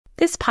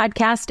This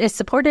podcast is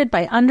supported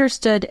by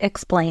Understood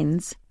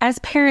Explains. As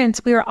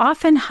parents, we are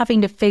often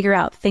having to figure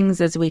out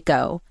things as we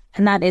go,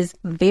 and that is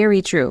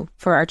very true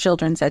for our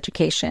children's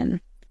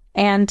education.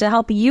 And to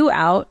help you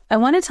out, I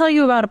want to tell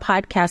you about a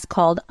podcast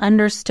called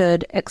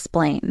Understood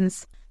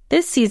Explains.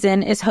 This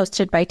season is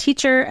hosted by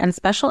teacher and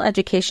special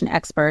education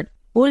expert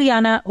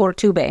Juliana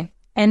Urtubey,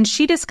 and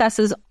she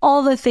discusses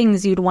all the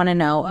things you'd want to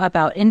know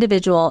about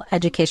individual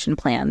education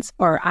plans,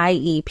 or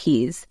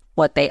IEPs,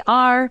 what they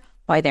are,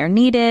 why they're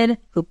needed,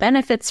 who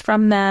benefits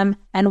from them,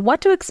 and what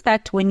to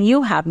expect when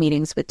you have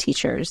meetings with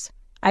teachers.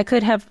 I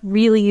could have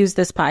really used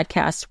this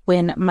podcast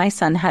when my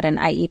son had an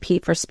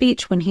IEP for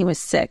speech when he was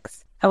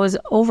 6. I was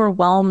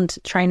overwhelmed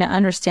trying to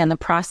understand the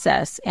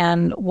process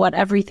and what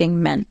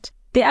everything meant.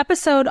 The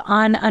episode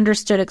on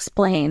Understood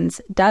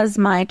Explains, Does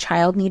My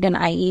Child Need an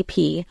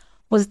IEP?,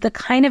 was the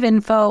kind of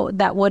info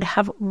that would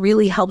have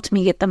really helped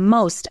me get the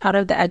most out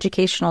of the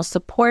educational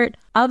support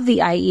of the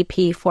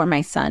IEP for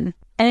my son.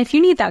 And if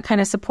you need that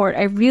kind of support,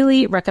 I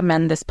really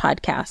recommend this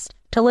podcast.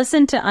 To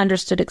listen to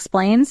Understood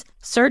Explains,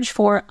 search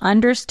for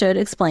Understood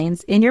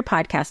Explains in your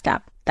podcast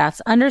app.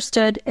 That's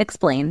Understood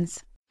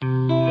Explains.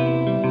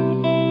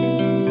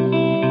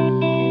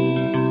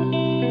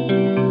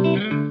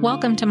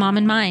 Welcome to Mom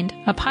in Mind,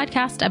 a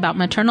podcast about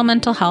maternal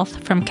mental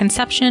health from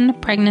conception,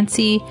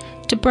 pregnancy,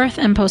 to birth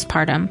and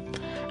postpartum.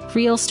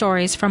 Real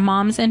stories from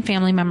moms and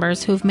family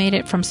members who've made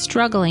it from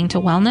struggling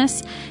to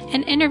wellness,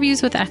 and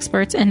interviews with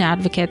experts and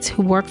advocates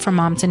who work for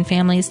moms and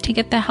families to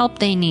get the help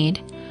they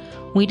need.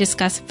 We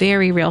discuss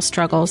very real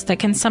struggles that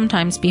can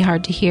sometimes be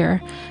hard to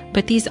hear,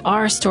 but these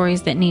are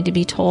stories that need to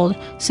be told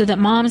so that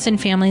moms and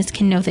families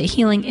can know that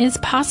healing is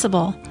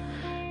possible.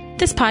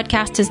 This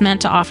podcast is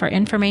meant to offer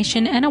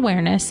information and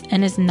awareness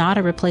and is not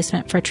a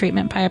replacement for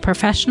treatment by a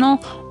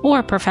professional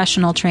or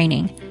professional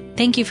training.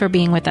 Thank you for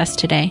being with us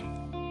today.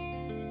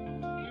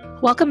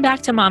 Welcome back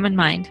to Mom in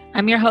Mind.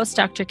 I'm your host,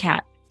 Dr.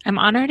 Kat. I'm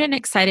honored and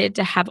excited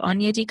to have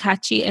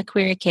Onyedikachi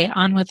Ekwirike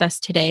on with us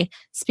today,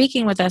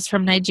 speaking with us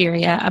from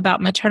Nigeria about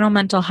maternal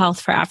mental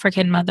health for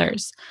African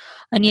mothers.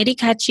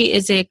 Onyedikachi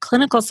is a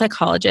clinical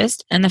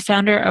psychologist and the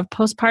founder of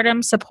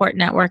Postpartum Support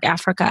Network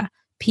Africa,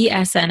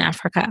 PSN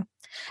Africa,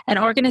 an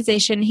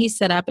organization he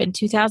set up in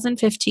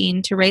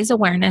 2015 to raise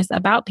awareness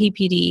about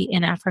PPD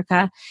in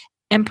Africa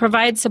and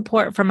provide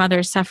support for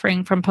mothers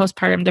suffering from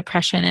postpartum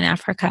depression in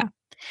Africa.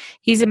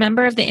 He's a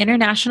member of the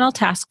international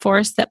task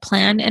force that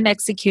planned and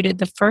executed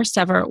the first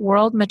ever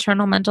World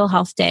Maternal Mental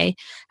Health Day,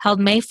 held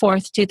May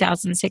 4th,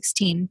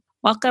 2016.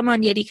 Welcome,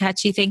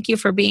 Onyedikachi. Thank you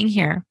for being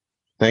here.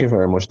 Thank you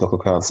very much, Dr.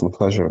 Kat. It's my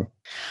pleasure.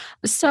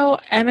 So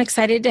I'm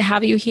excited to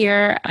have you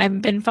here.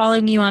 I've been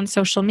following you on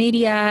social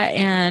media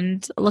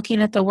and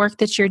looking at the work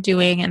that you're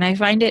doing, and I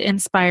find it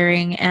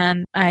inspiring.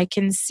 And I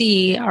can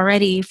see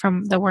already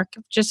from the work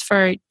just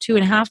for 2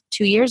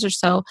 years or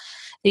so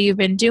that you've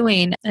been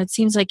doing, it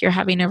seems like you're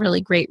having a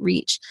really great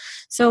reach.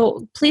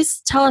 So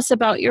please tell us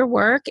about your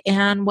work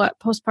and what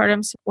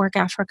Postpartum Support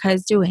Africa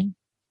is doing.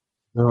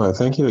 All right.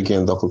 Thank you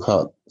again, Dr.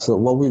 Kat. So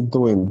what we're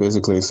doing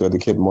basically is to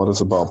educate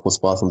mothers about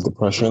postpartum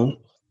depression.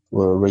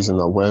 We're raising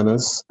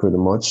awareness pretty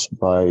much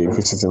by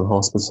visiting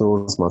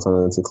hospitals,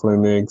 maternity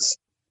clinics,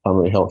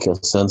 primary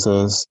healthcare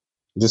centers.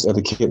 Just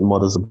educate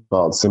mothers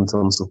about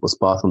symptoms of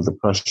postpartum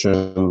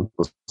depression,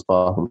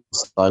 postpartum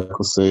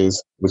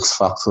psychosis, risk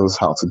factors,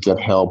 how to get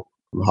help,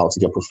 how to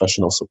get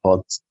professional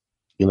support,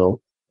 and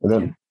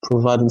then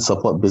providing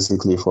support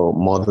basically for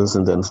mothers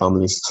and then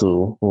families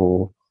too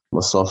who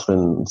are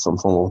suffering some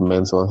form of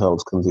mental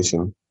health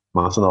condition,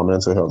 maternal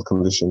mental health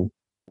condition.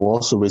 We're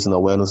also raising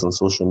awareness on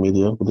social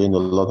media. We're doing a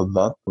lot of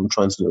that. I'm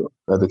trying to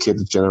educate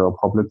the general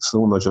public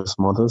too, not just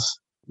mothers.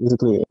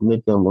 Basically,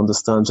 make them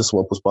understand just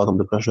what postpartum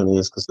depression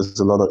is, because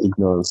there's a lot of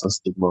ignorance and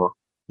stigma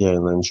here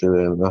in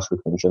Nigeria and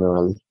Africa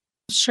generally.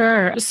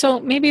 Sure. So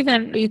maybe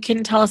then you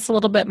can tell us a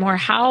little bit more.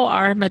 How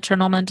are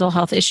maternal mental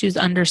health issues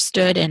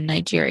understood in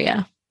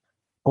Nigeria?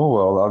 Oh,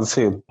 well, I'd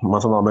say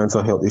maternal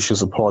mental health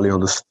issues are poorly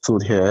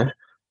understood here.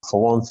 For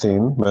one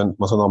thing,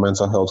 maternal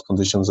mental health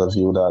conditions are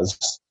viewed as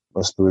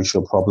a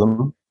spiritual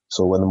problem.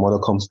 So when the mother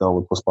comes down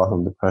with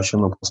postpartum depression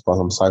or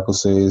postpartum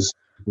psychosis,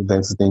 we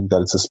then think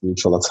that it's a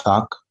spiritual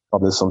attack.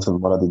 Probably something the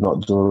mother did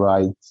not do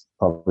right.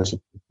 Probably she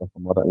picked up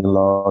her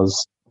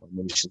mother-in-laws.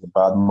 Maybe she's a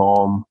bad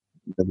mom.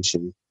 Maybe she's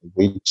a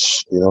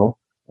witch,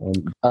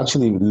 And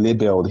actually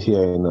labeled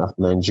here in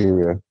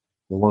Nigeria,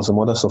 once a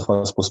mother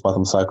suffers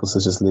postpartum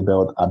psychosis, is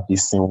labeled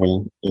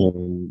abisinwi.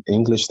 In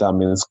English, that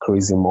means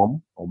crazy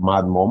mom or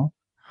mad mom.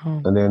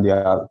 And then they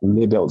are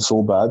labeled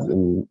so bad,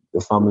 and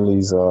the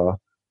families are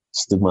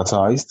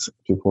stigmatized.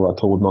 People are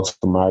told not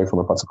to marry from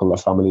a particular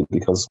family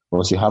because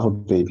once you have a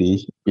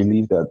baby,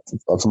 believe that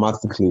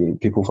automatically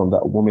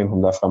women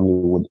from that family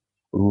would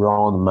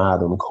run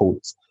mad on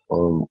quotes.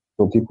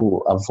 So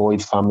people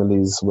avoid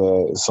families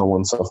where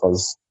someone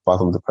suffers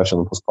postpartum depression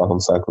and postpartum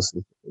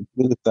psychosis. It's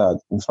really sad.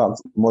 In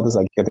fact, mothers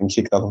are getting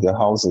kicked out of their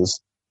houses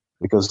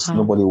because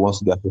nobody wants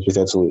to be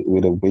associated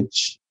with a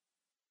witch.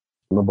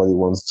 Nobody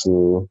wants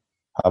to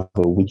have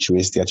a witch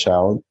raise their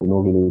child. No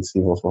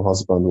relative of a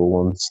husband will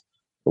want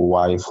a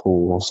wife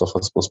who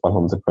suffers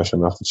postpartum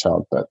depression after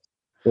childbirth.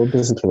 So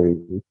basically,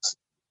 it's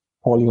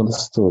poorly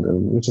understood,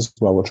 and which is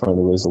why we're trying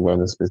to raise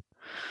awareness.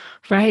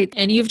 Right.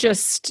 And you've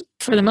just,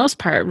 for the most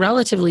part,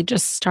 relatively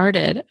just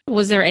started.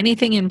 Was there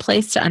anything in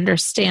place to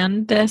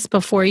understand this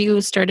before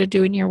you started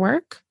doing your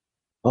work?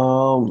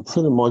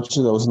 Pretty much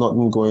there was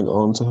nothing going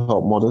on to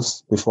help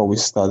mothers before we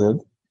started.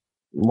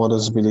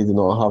 Mothers really did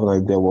not have an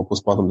idea what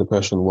postpartum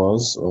depression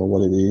was or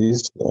what it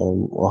is,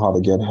 or how to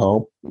get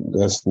help.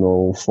 There's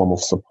no form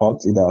of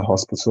support either at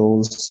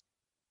hospitals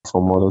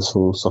for mothers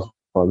who suffer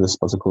this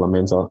particular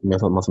maternal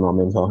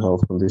mental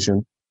health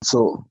condition.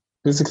 So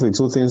basically,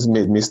 two things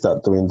made me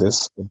start doing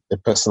this: a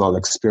personal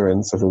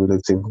experience of a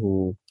relative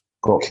who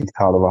got kicked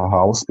out of her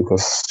house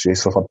because she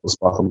suffered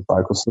postpartum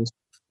psychosis.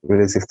 The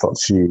relative thought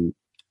she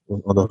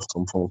was under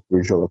some form of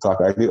spiritual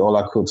attack. I did all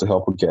I could to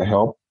help her get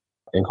help,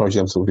 encourage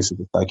them to visit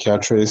the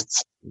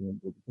psychiatrist.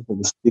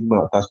 The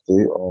stigma attached to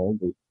it, or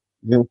they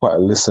didn't quite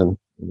listen.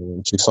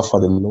 She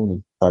suffered alone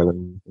in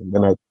silence. And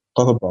then I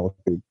thought about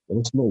it.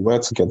 There's nowhere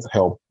to get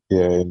help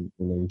here in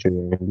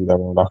Nigeria and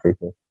around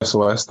Africa.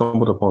 So I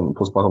stumbled upon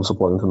Postpartum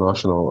Support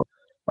International.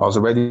 I was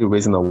already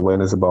raising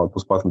awareness about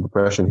postpartum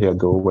depression here,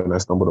 though, when I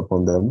stumbled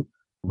upon them.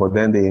 But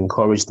then they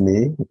encouraged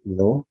me,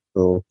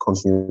 to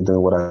continue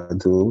doing what I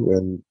do.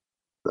 And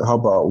how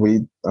about we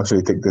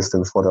actually take this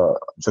thing further,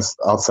 just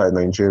outside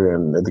Nigeria,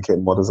 and educate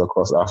mothers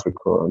across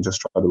Africa and just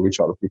try to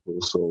reach out to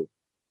people. So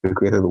we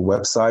created a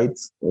website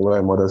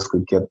where mothers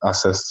could get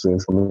access to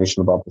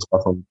information about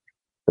postpartum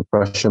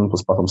depression,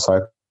 postpartum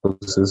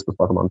psychosis,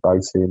 postpartum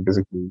anxiety, and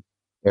basically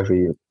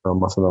every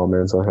maternal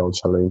mental health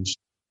challenge.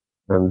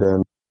 And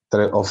then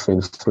started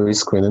offering free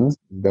screenings.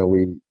 Then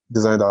we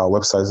designed our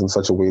websites in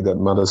such a way that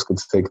mothers could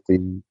take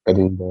the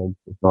Edinburgh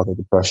postpartum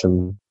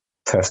depression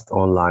test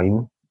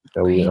online.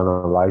 Then we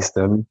analyze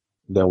them.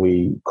 Then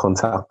we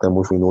contact them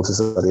if we notice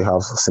that they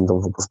have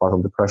symptoms of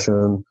postpartum depression,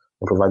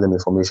 and provide them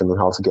information on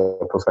how to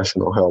get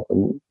professional help.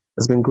 And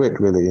it's been great,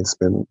 really. It's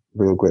been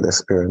a real great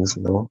experience,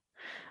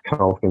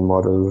 helping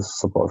mothers,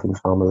 supporting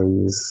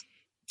families.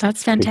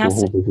 That's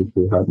fantastic. People who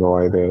basically had no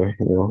idea,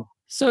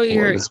 So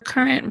your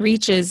current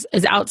reach is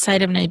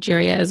outside of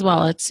Nigeria as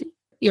well. It's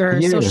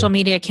your social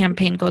media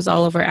campaign goes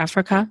all over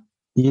Africa?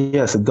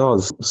 Yes, it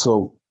does.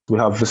 So we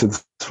have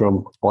visits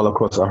from all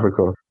across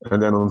Africa.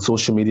 And then on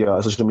social media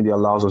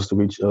allows us to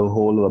reach a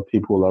whole lot of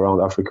people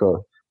around Africa.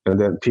 And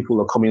then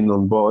people are coming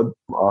on board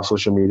our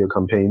social media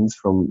campaigns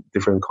from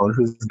different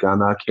countries,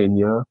 Ghana,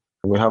 Kenya.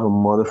 And we have a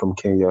mother from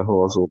Kenya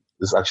who also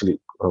is actually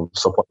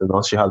supporting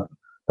us. She had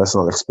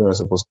personal experience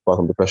of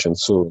postpartum depression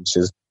too. And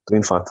she's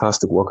doing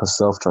fantastic work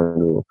herself, trying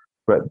to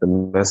spread the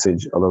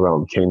message all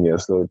around Kenya.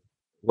 So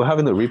we're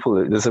having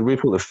there's a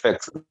ripple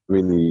effect,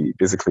 really,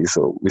 basically.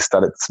 So we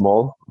started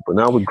small, but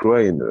now we're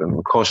growing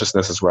and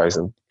consciousness is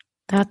rising.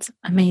 That's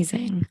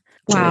amazing.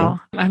 Wow.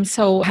 Yeah. I'm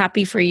so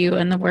happy for you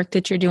and the work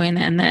that you're doing.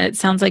 And that it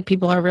sounds like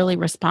people are really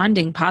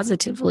responding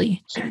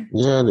positively.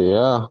 Yeah, they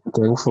are.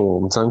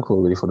 I'm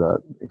thankful really for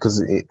that.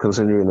 Because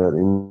considering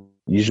that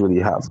usually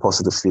have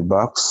positive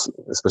feedbacks,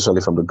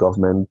 especially from the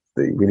government.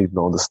 They really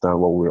don't understand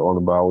what we're on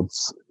about.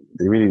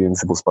 They really didn't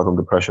see postpartum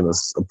depression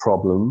as a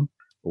problem.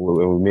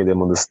 When we made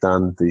them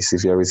understand the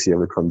severity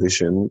of the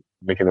condition,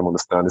 making them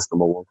understand it's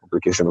number one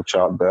complication of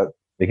childbirth,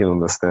 making them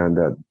understand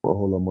that a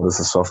whole lot of mothers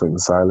are suffering in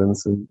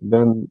silence, and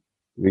then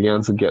we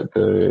began to get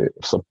the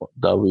support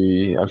that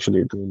we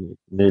actually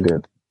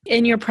needed.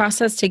 In your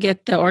process to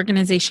get the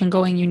organization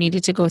going, you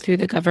needed to go through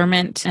the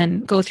government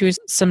and go through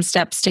some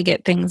steps to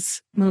get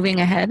things moving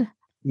ahead?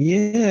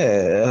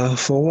 Yeah,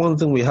 for one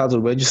thing, we had to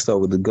register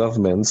with the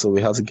government, so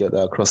we had to get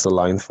that across the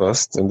line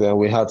first. And then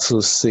we had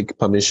to seek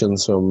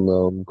permissions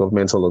from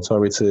governmental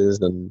authorities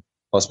and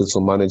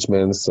hospital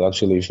management to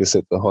actually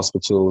visit the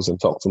hospitals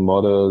and talk to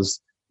mothers,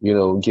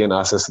 gain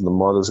access to the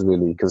mothers,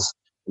 really, because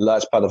a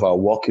large part of our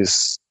work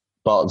is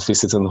about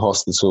visiting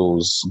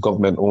hospitals,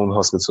 government-owned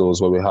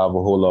hospitals, where we have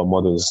a whole lot of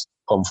mothers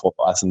come for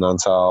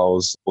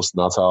antenatals,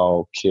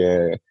 postnatal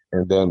care,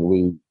 and then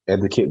we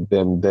educate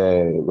them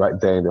right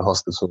there in the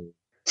hospital.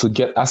 To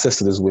get access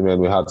to these women,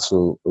 we had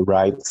to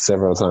write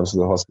several times to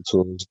the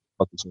hospitals,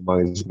 hospital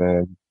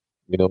management.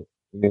 In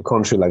a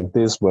country like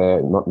this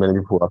where not many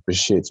people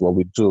appreciate what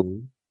we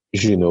do,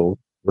 it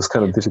was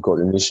kind of difficult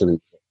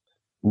initially.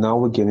 Now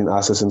we're getting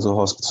access into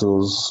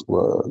hospitals,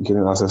 we're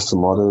getting access to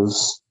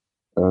mothers,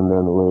 and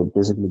then we're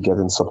basically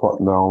getting support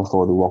now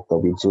for the work that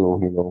we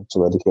do,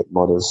 to educate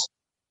mothers.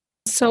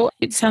 So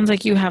it sounds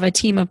like you have a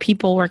team of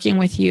people working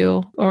with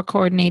you or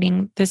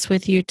coordinating this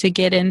with you to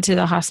get into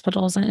the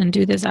hospitals and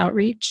do this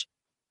outreach?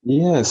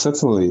 Yeah,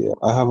 certainly.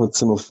 I have a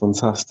team of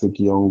fantastic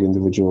young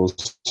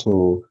individuals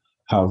who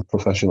have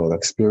professional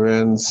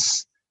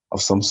experience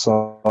of some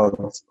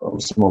sort.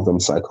 Some of them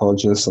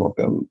psychologists, some of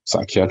them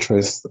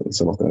psychiatrists,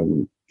 some of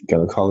them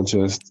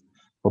gynecologists.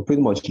 But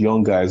pretty much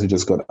young guys who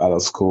just got out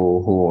of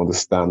school, who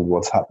understand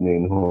what's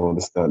happening, who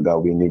understand that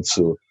we need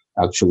to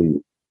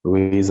actually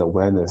raise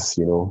awareness,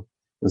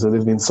 And so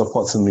they've been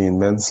supporting me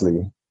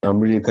immensely. I'm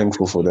really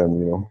thankful for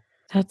them,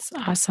 That's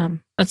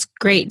awesome. That's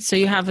great. So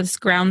you have this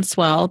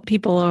groundswell.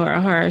 People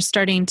who are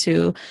starting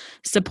to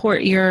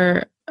support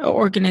your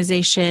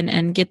organization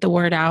and get the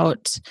word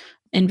out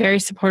and very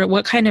supportive.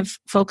 What kind of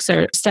folks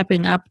are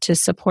stepping up to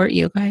support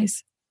you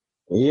guys?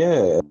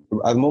 Yeah,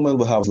 at the moment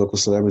we have local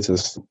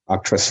celebrities,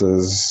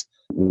 actresses,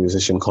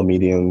 musician,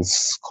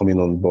 comedians coming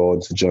on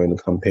board to join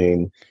the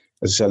campaign.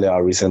 Especially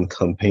our recent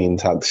campaign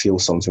tag Feel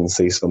Something,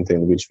 Say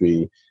Something, which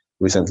we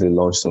recently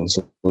launched on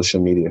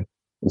social media.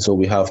 And so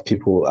we have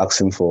people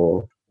asking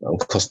for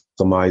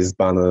customized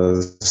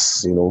banners,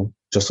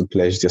 just to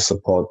pledge their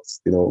support,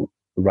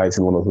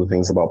 writing one or two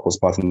things about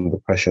postpartum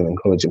depression,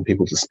 encouraging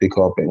people to speak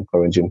up,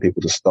 encouraging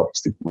people to stop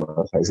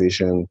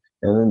stigmatization,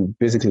 and then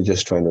basically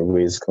just trying to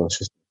raise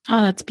consciousness.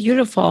 Oh, that's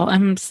beautiful.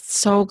 I'm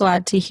so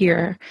glad to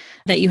hear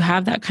that you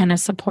have that kind of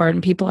support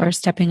and people are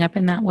stepping up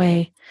in that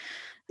way.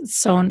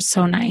 So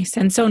nice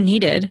and so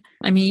needed.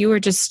 I mean, you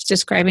were just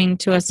describing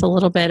to us a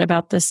little bit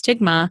about the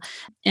stigma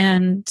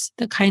and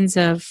the kinds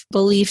of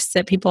beliefs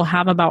that people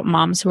have about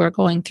moms who are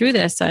going through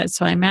this.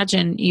 So I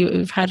imagine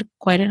you've had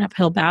quite an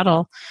uphill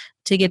battle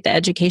to get the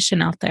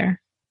education out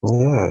there.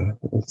 Yeah,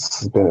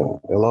 it's been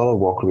a lot of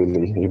work,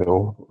 really.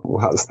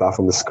 We had to start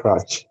from the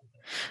scratch.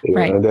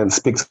 Right. And then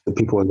speak to the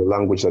people in the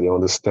language that they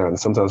understand.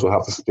 Sometimes we'll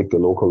have to speak the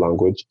local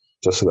language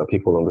just so that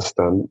people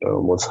understand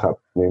what's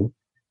happening.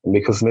 And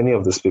because many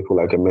of these people,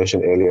 like I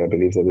mentioned earlier, I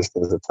believe that these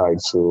things are tied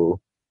to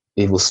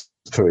evil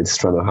spirits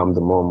trying to harm the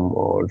mom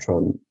or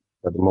that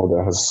the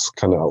mother has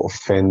kind of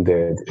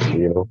offended,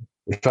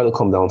 We try to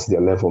come down to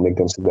their level, make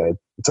them see that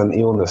it's an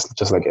illness,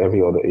 just like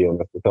every other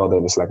illness. We tell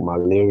them it's like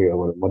malaria.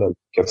 When a mother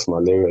gets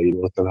malaria,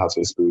 you don't tell her to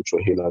a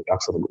spiritual healer, you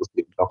ask her to go to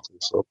the doctor.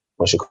 So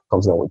when she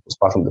comes down with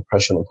postpartum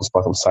depression or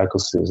postpartum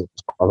psychosis or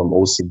postpartum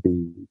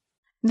OCD.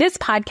 This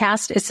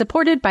podcast is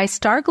supported by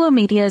Starglow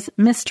Media's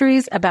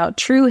Mysteries About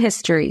True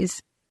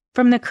Histories.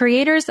 From the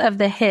creators of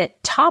the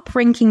hit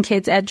top-ranking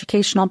kids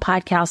educational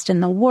podcast in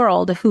the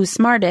world, Who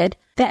Smarted,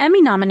 the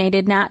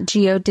Emmy-nominated Nat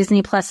Geo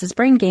Disney Plus's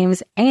Brain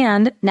Games,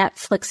 and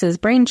Netflix's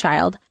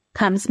Brainchild,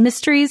 comes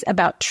Mysteries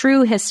About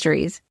True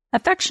Histories,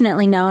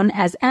 affectionately known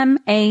as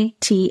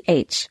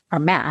MATH, or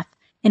Math,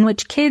 in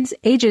which kids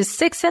ages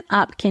 6 and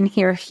up can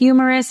hear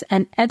humorous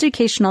and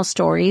educational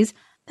stories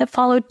that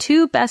follow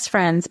two best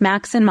friends,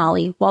 Max and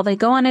Molly, while they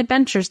go on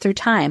adventures through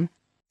time,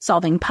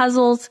 solving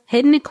puzzles,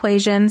 hidden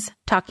equations,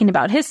 talking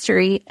about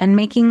history, and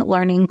making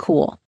learning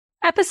cool.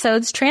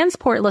 Episodes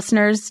transport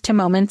listeners to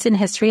moments in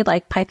history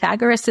like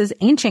Pythagoras'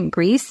 ancient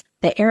Greece,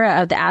 the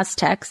era of the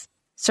Aztecs,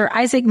 Sir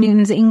Isaac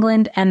Newton's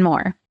England, and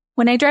more.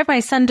 When I drive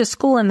my son to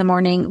school in the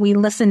morning, we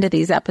listen to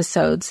these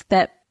episodes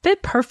that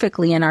fit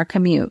perfectly in our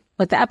commute,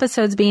 with the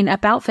episodes being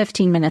about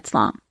 15 minutes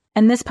long.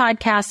 And this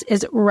podcast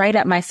is right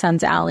up my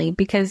son's alley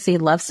because he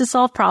loves to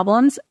solve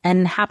problems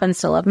and happens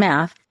to love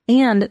math,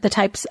 and the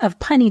types of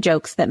punny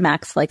jokes that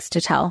Max likes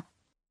to tell.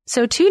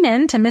 So tune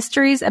in to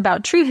Mysteries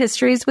About True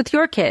Histories with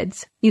your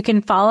kids. You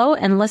can follow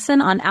and listen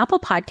on Apple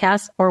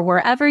Podcasts or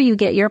wherever you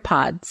get your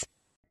pods.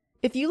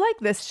 If you like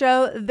this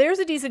show, there's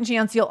a decent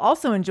chance you'll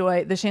also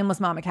enjoy the Shameless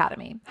Mom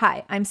Academy.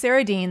 Hi, I'm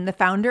Sarah Dean, the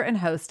founder and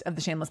host of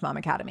the Shameless Mom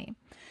Academy.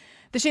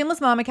 The Shameless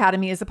Mom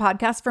Academy is a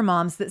podcast for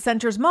moms that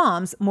centers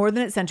moms more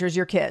than it centers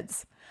your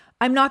kids.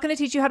 I'm not going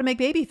to teach you how to make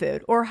baby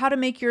food or how to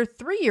make your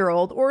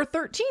 3-year-old or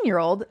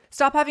 13-year-old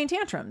stop having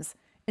tantrums.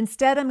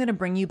 Instead, I'm going to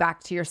bring you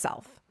back to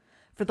yourself.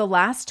 For the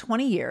last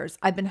 20 years,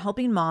 I've been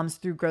helping moms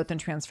through growth and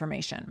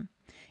transformation.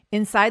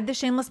 Inside the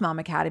Shameless Mom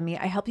Academy,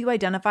 I help you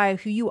identify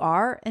who you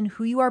are and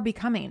who you are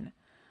becoming.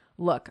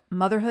 Look,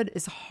 motherhood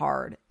is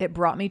hard. It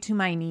brought me to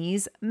my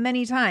knees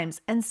many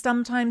times and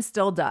sometimes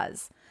still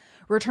does.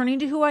 Returning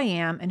to who I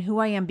am and who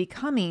I am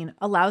becoming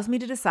allows me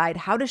to decide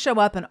how to show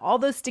up in all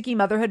those sticky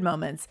motherhood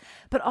moments,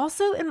 but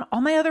also in all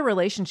my other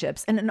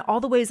relationships and in all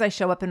the ways I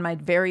show up in my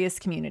various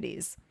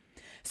communities.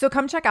 So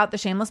come check out the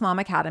Shameless Mom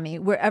Academy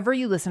wherever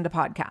you listen to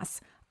podcasts.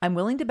 I'm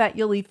willing to bet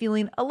you'll leave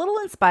feeling a little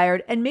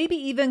inspired and maybe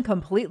even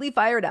completely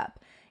fired up.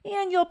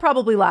 And you'll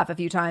probably laugh a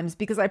few times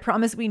because I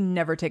promise we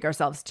never take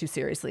ourselves too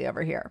seriously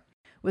over here.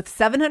 With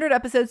 700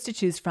 episodes to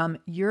choose from,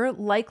 you're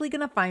likely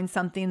going to find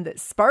something that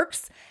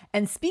sparks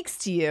and speaks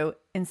to you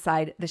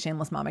inside the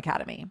Shameless Mom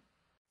Academy.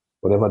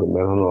 Whatever the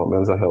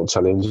mental health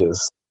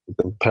challenges,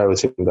 it's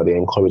imperative that they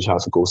encourage her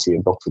to go see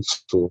a doctor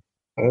too.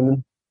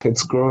 And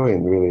it's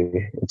growing,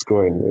 really. It's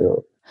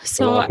growing.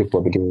 So a lot of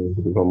people are beginning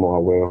to become more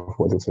aware of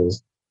what it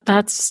is.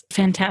 That's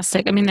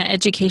fantastic. I mean, the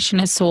education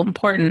is so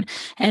important.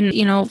 And,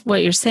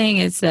 what you're saying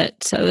is that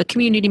the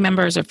community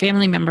members or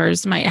family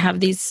members might have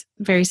these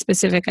very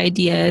specific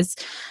ideas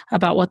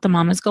about what the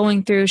mom is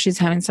going through. She's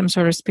having some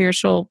sort of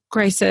spiritual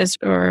crisis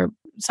or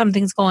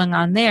something's going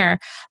on there.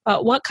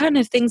 But what kind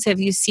of things have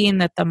you seen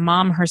that the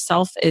mom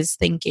herself is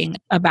thinking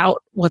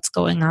about what's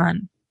going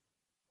on?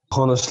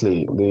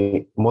 Honestly,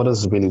 the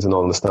mothers really do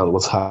not understand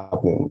what's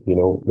happening.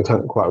 They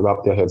can't quite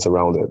wrap their heads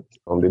around it.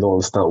 They don't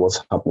understand what's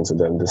happening to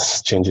them.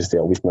 This changes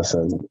their weakness,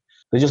 and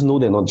they just know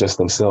they're not just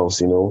themselves.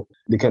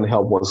 They can't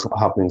help what's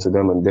happening to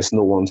them, and there's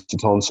no one to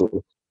turn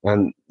to.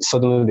 And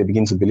suddenly they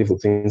begin to believe the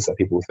things that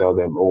people tell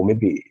them. Oh,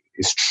 maybe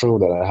it's true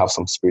that I have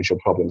some spiritual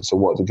problems. So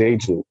what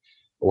do?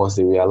 once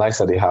they realize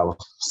that they have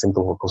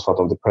symptoms of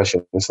postpartum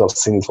depression, instead of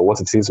seeing it for what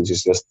it is, which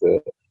is just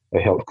a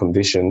health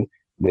condition,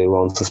 they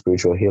run to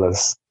spiritual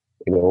healers.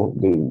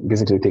 They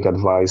basically take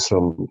advice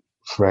from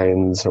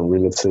friends, from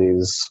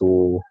relatives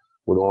who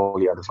would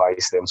only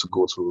advise them to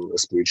go to a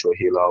spiritual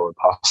healer or a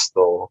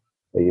pastor.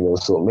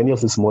 So many of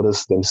these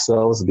mothers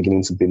themselves are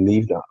beginning to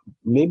believe that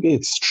maybe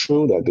it's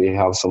true that they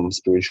have some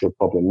spiritual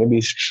problem. Maybe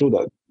it's true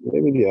that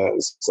maybe there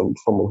is some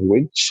form of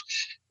witch.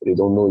 They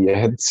don't know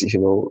yet,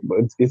 but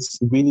it's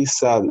really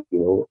sad,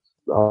 I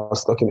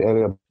was talking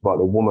earlier about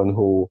a woman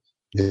who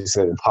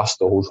visited a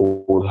pastor who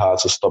told her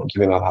to stop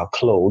giving out her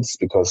clothes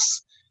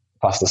because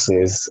the pastor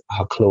says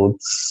her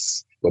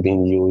clothes were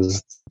being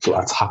used to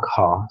attack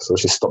her. So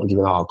she stopped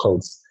giving out her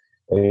clothes.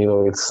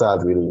 And, it's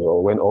sad, really,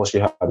 when all she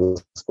had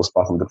was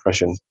postpartum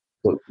depression.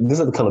 So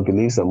these are the kind of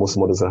beliefs that most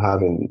mothers are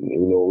having,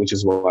 which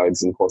is why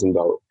it's important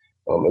that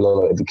a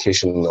lot of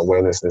education and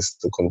awareness is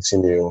to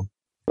continue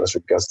as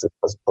regards to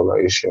this particular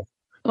issue.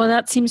 Well,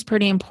 that seems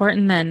pretty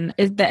important then.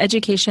 Is the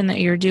education that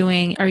you're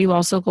doing, are you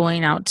also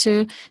going out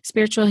to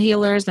spiritual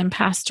healers and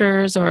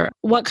pastors, or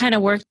what kind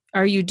of work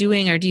are you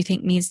doing or do you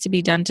think needs to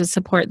be done to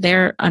support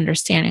their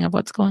understanding of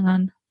what's going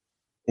on?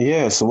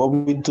 Yeah, so what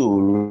we do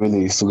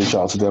really is to reach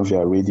out to them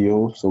via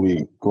radio. So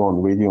we go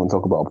on radio and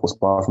talk about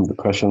postpartum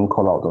depression,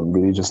 call out on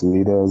religious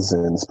leaders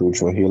and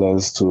spiritual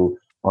healers to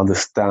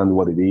understand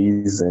what it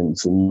is and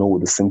to know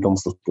the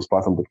symptoms of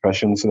postpartum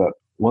depression, so that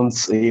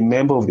once a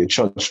member of the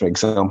church, for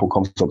example,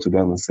 comes up to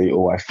them and say,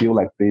 I feel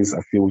like this,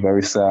 I feel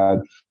very sad,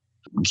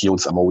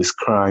 guilt, I'm always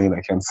crying,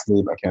 I can't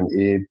sleep, I can't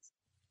eat,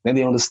 then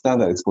they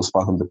understand that it's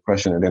postpartum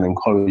depression and then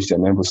encourage their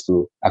members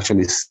to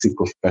actually seek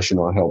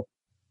professional help,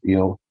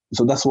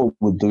 So that's what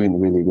we're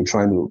doing, really. We're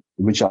trying to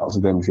reach out to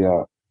them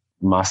via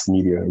mass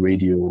media,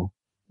 radio,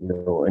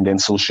 and then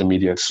social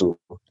media too,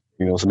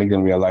 to make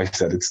them realize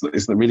that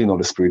it's really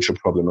not a spiritual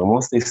problem. And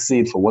once they see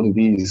it for what it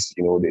is,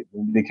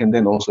 they can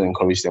then also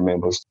encourage their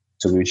members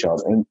to reach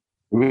out. And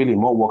really,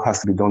 more work has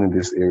to be done in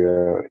this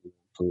area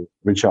to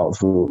reach out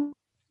to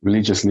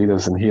religious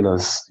leaders and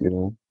healers,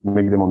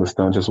 make them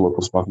understand just what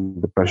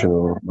postpartum depression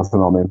or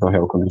maternal mental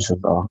health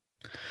conditions are.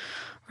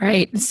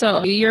 Right.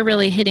 So you're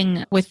really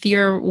hitting with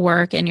your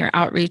work and your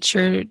outreach,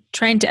 you're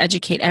trying to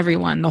educate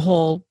everyone, the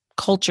whole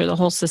culture, the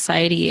whole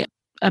society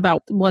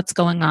about what's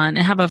going on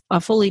and have a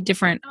fully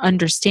different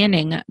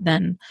understanding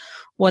than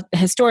what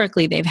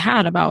historically they've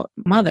had about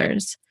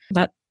mothers.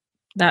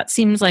 That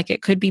seems like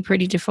it could be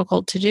pretty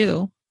difficult to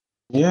do.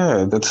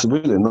 Yeah, that's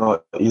really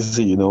not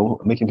easy,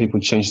 making people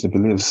change the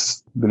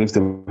beliefs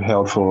they've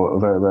held for a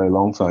very, very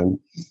long time,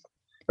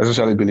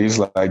 especially beliefs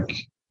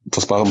like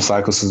postpartum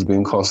psychosis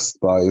being caused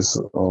by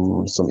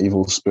some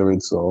evil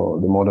spirits or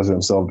the mothers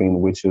themselves being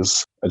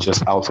witches are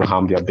just out to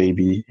harm their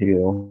baby,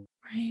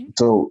 Right.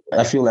 So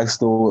I feel like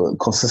still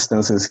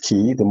consistency is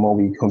key. The more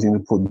we continue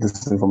to put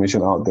this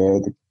information out there,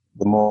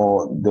 the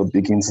more they'll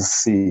begin to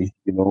see,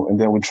 and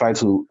then we try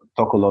to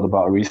talk a lot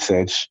about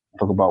research,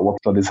 talk about what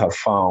studies have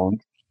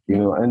found,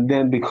 and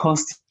then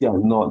because there are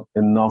not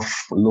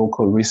enough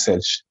local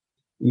research,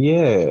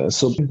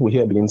 so people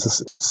here begin to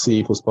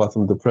see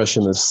postpartum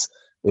depression as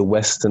a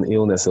Western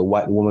illness, a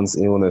white woman's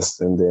illness,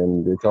 and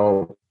then they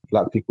tell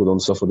Black people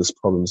don't suffer these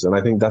problems. And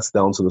I think that's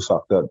down to the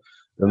fact that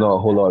there are not a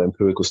whole lot of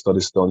empirical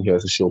studies done here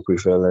to show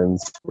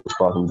prevalence of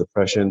postpartum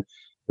depression,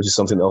 which is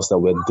something else that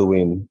we're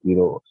doing,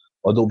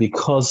 Although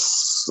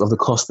because of the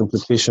cost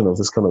implication of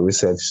this kind of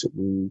research,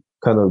 we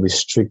kind of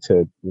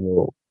restricted,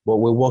 but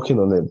we're working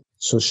on it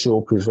to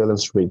show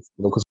prevalence rate,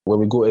 because when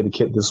we go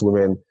educate these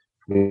women,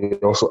 we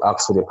also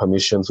ask for their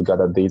permission to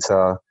gather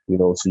data, to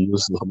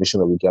use the information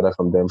that we gather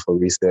from them for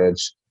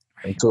research.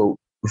 And so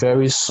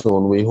very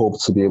soon, we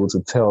hope to be able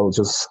to tell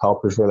just how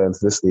prevalent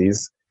this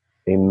is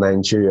in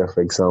Nigeria,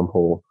 for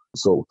example.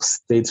 So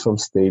states from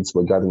states,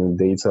 we're gathering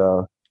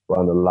data, we're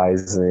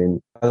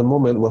analyzing. At the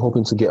moment, we're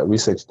hoping to get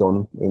research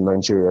done in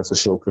Nigeria to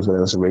show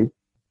prevalence rate,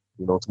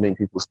 to make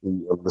people still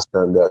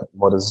understand that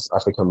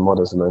African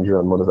mothers and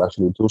Nigerian mothers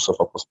actually do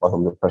suffer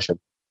postpartum depression.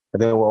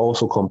 And then we're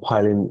also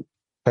compiling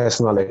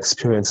personal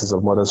experiences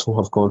of mothers who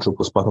have gone through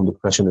postpartum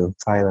depression in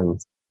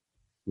Thailand,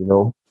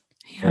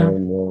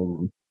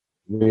 and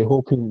we're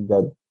hoping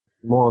that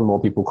more and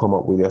more people come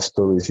up with their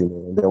stories,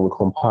 and then we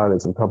compile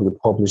it and probably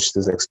publish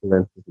these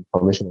experiences with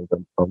permission of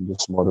them from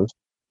these mothers.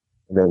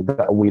 And then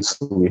that way,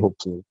 we hope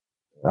to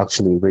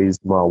actually raise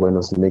more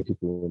awareness and make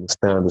people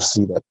understand to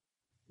see that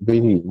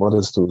really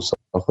mothers do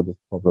suffer this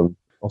problem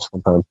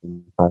oftentimes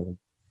in Thailand.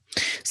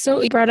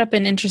 So you brought up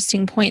an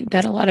interesting point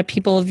that a lot of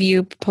people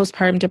view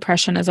postpartum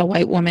depression as a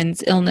white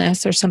woman's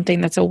illness or something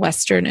that's a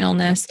Western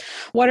illness.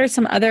 What are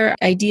some other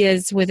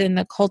ideas within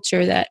the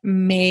culture that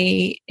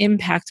may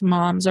impact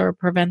moms or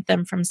prevent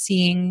them from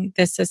seeing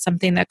this as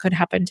something that could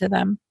happen to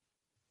them?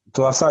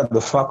 To aside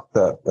the fact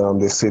that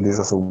they see this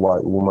as a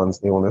white woman's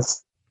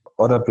illness,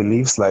 other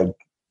beliefs like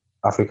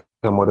African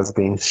mothers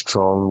being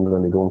strong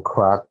and they don't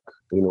crack,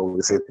 they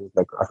say things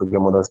like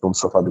African mothers don't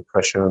suffer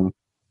depression,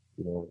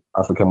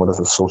 African mothers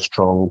are so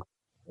strong,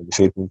 They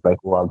say things like,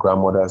 "Oh, our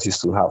grandmothers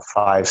used to have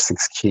 5,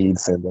 6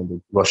 kids, and then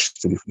they rush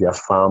to their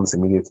farms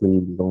immediately.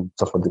 They don't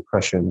suffer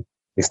depression.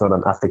 It's not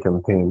an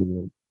African thing." You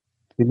know,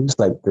 things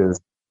like this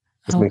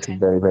just makes it Okay.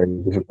 very, very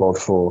difficult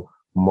for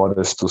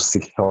mothers to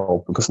seek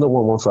help because no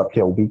one wants to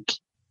appear weak,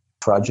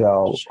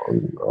 fragile,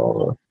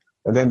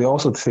 and then they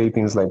also say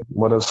things like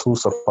mothers who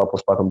suffer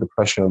postpartum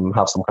depression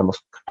have some kind of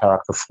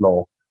character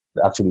flaw.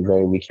 They're actually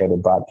very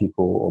wicked, bad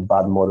people, or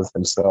bad mothers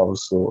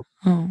themselves. So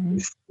Oh,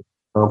 if,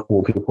 for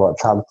example, people are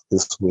tagged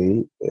this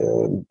way,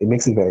 it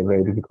makes it very,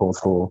 very difficult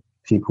for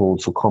people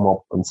to come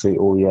up and say,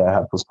 "Oh yeah, I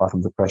have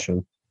postpartum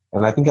depression."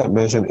 And I think I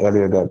mentioned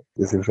earlier that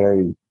there's a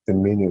very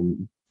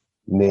demeaning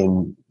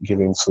name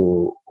given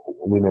to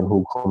women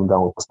who come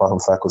down with postpartum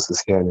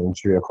psychosis here in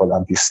Nigeria called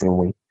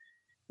Abisinwe.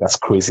 That's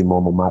crazy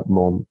mom or mad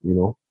mom, you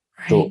know.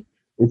 So right.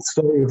 it's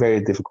very, very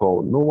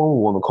difficult. No one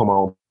will want to come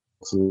out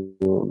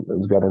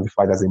to be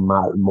identified as a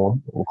mad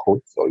mom or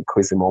quote or a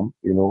crazy mom,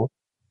 you know,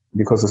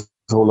 because there's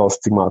a whole lot of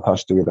stigma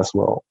attached to it as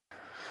well.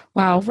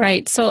 Wow,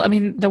 right. So, I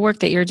mean, the work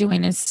that you're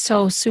doing is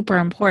so super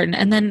important.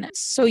 And then,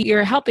 so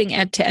you're helping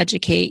to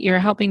educate, you're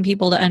helping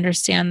people to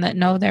understand that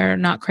no, they're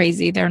not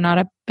crazy, they're not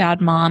a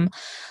bad mom.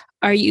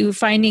 Are you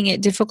finding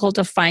it difficult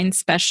to find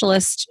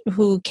specialists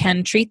who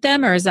can treat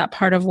them, or is that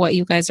part of what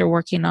you guys are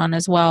working on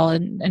as well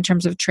in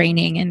terms of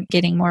training and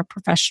getting more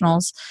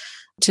professionals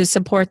to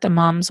support the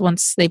moms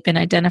once they've been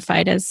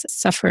identified as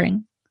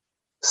suffering?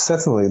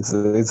 Certainly,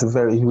 it's a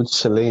very huge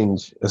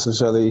challenge,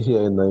 especially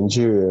here in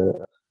Nigeria.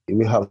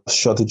 We have a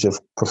shortage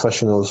of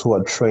professionals who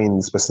are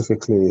trained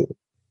specifically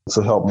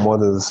to help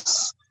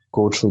mothers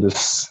go through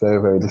this very,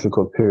 very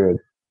difficult period,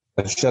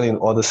 especially in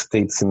other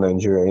states in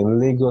Nigeria. In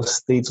Lagos,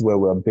 states where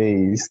we're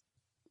based,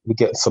 we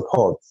get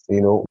support,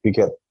 you know, we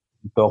get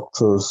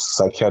doctors,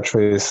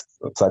 psychiatrists,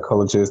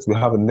 psychologists. We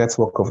have a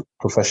network of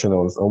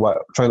professionals, and we're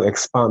trying to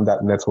expand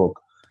that network.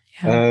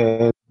 Yeah.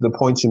 And the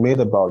point you made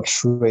about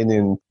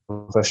training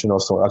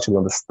professionals to actually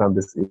understand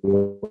this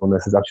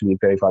illness is actually a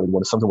very valid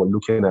one. It's something we're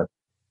looking at.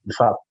 In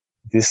fact,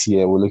 this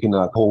year we're looking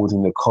at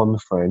holding a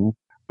conference.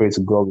 Pray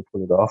to God we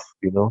pull it off,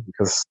 you know,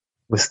 because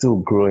we're still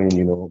growing,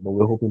 you know, but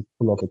we're hoping to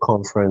pull off a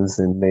conference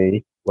in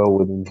May where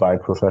we'll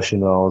invite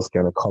professionals,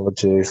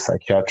 gynecologists,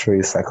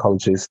 psychiatrists,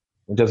 psychologists,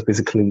 and just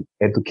basically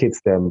educate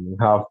them and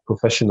have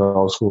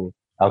professionals who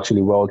are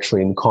actually well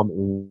trained come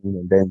in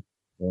and then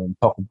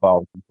talk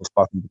about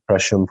postpartum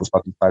depression,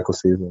 postpartum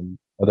psychosis, and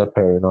other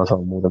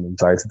perinatal mood and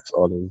anxiety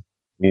disorders,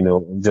 you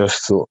know, and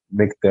just to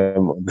make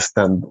them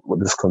understand what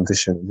this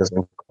condition and just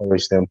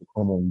encourage them to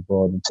come on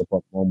board and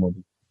support more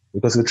mothers.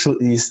 Because the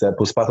truth is that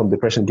postpartum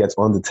depression gets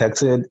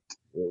undetected,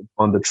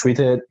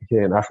 undertreated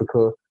here in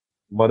Africa.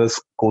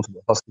 Mothers go to the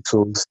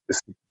hospitals, they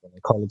speak to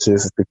gynecologists, they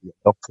speak to the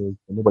doctors,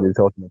 and nobody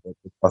tells them about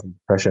postpartum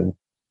depression.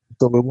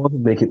 So we want to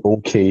make it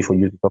okay for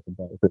you to talk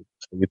about it,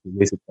 for you to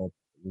raise it up,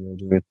 you know,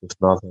 during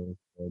postnatal,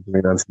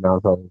 during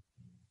antenatal.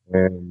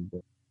 And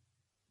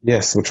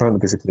yes, we're trying to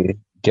basically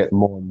get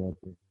more and more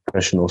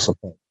professional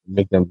support,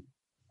 make them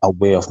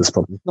aware of this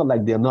problem. It's not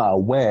like they're not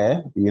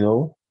aware, you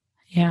know.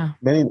 Yeah.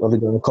 Many of the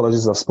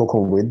gynecologists I've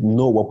spoken with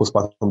know what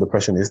postpartum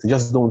depression is. They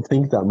just don't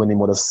think that many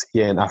mothers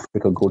here in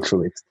Africa go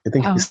through it. They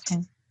think it's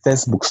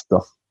textbook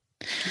stuff,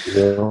 you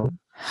know.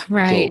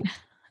 Right. So,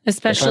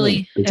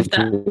 especially if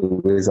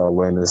that raise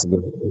awareness.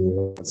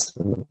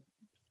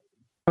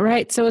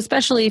 Right. So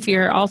especially if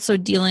you're also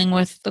dealing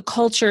with the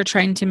culture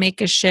trying to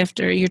make a shift,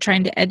 or you're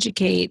trying to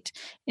educate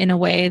in a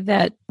way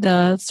that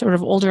the sort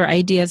of older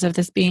ideas of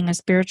this being a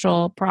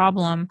spiritual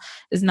problem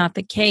is not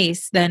the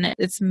case, then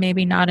it's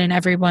maybe not in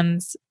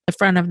everyone's the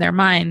front of their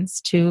minds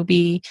to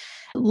be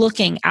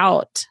looking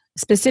out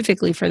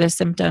specifically for the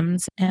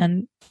symptoms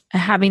and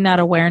having that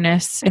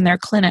awareness in their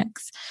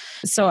clinics.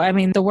 So, I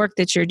mean, the work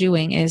that you're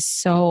doing is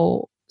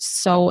so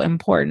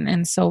important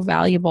and so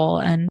valuable.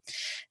 And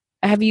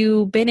have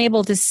you been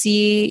able to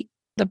see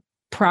the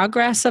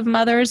progress of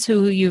mothers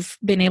who you've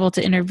been able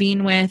to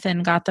intervene with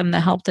and got them the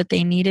help that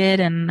they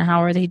needed, and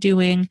how are they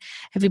doing?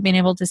 Have you been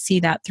able to see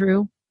that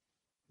through?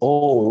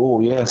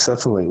 Oh, yes,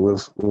 certainly. We've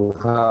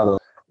had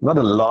not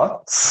a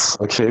lot,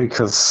 okay,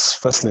 because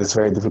firstly, it's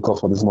very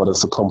difficult for these mothers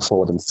to come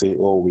forward and say,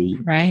 "Oh, we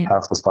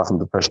have postpartum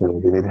depression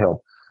and we need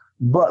help."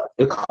 But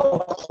a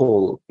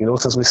couple, you know,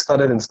 since we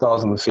started in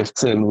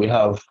 2015, we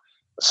have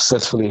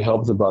successfully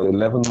helped about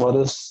 11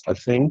 mothers, I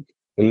think.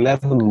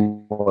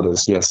 11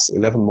 mothers, yes,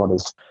 11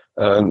 mothers.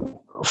 And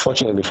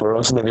fortunately for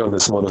us, many of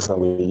these mothers that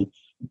we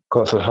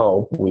got to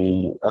help,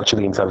 we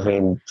actually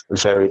intervened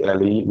very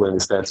early when we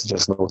started to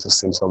just notice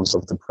symptoms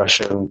of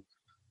depression.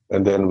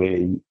 And then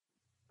we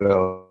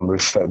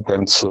referred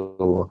them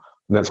to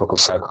a network of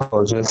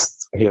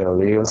psychologists here in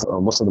Lagos.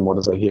 Most of the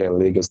mothers are here in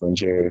Lagos,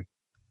 Nigeria.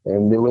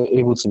 And they were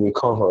able to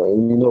recover.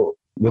 And, you know,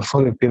 the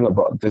funny thing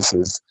about this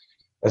is,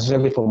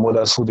 especially for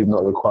mothers who did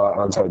not require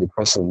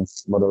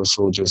antidepressants, mothers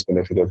who just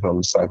benefited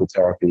from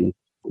psychotherapy,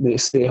 they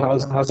say,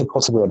 how's it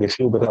possible that they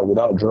feel better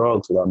without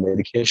drugs, without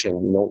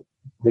medication? You know,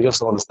 they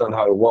just don't understand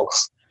how it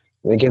works.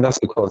 And again, that's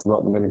because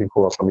not many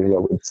people are familiar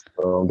with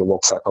the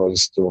work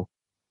psychologists do.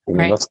 You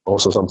know, that's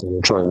also something we're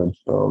trying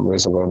to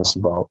raise awareness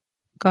about.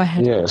 Go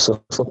ahead. Yeah,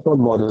 so for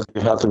some mothers,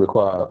 they have to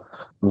require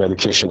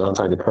medication,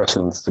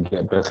 antidepressants to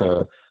get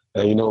better.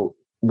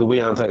 The way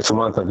some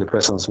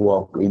antidepressants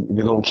work,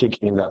 they don't kick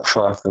in that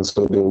fast. And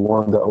so they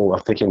wonder, oh,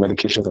 I've taken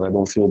medications and I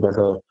don't feel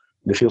better.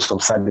 They feel some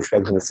side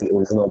effects and they say,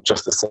 oh, it's not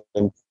just the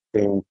same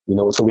thing.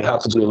 So we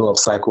have to do a lot of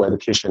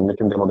psychoeducation,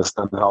 making them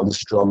understand how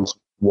these drugs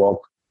work,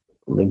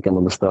 make them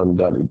understand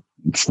that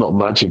it's not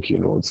magic,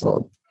 it's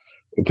not.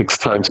 It takes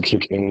time to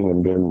kick in,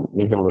 and then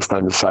make them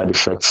understand the side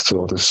effects to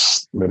all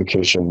these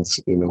medications,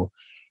 And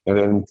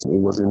then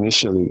it was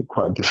initially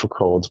quite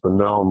difficult, but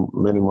now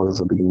many mothers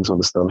are beginning to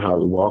understand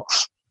how it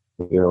works,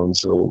 and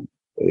so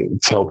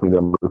it's helping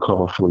them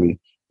recover fully.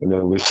 And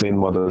then we've seen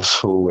mothers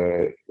who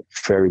were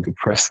very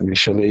depressed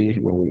initially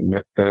when we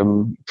met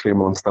them. 3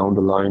 months down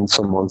the line,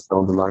 some months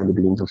down the line, they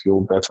begin to feel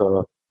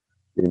better,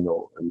 and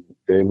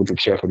they're able to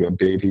care for their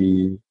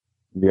baby.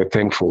 They're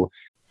thankful.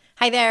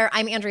 Hi there,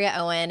 I'm Andrea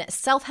Owen,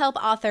 self-help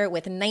author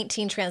with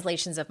 19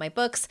 translations of my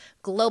books,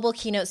 global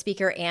keynote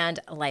speaker, and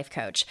life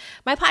coach.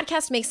 My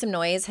podcast, Make Some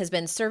Noise, has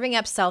been serving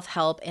up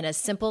self-help in a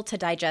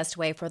simple-to-digest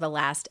way for the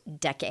last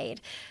decade.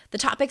 The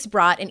topics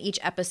brought in each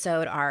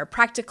episode are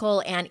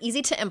practical and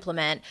easy to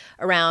implement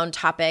around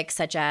topics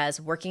such as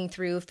working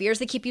through fears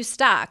that keep you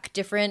stuck,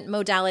 different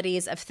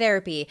modalities of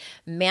therapy,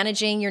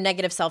 managing your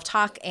negative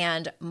self-talk,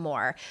 and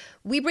more.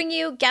 We bring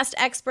you guest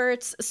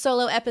experts,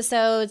 solo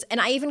episodes, and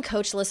I even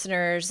coach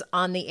listeners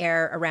on the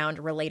air around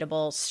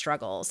relatable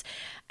struggles.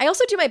 I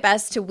also do my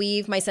best to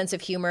weave my sense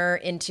of humor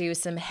into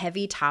some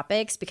heavy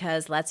topics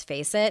because, let's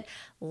face it,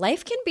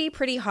 life can be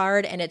pretty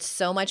hard, and it's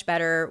so much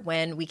better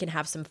when we can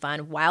have some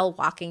fun while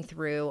walking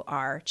through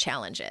our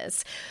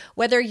challenges.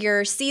 Whether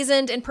you're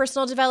seasoned in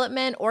personal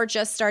development or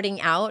just starting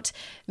out,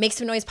 Make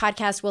Some Noise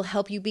podcast will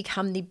help you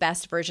become the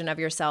best version of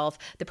yourself,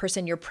 the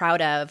person you're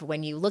proud of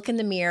when you look in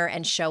the mirror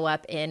and show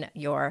up in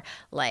your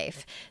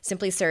life.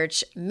 Simply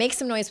search Make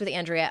Some Noise with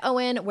Andrea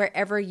Owen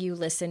wherever you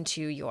listen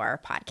to your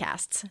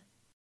podcasts.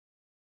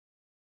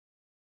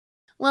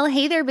 Well,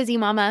 hey there, busy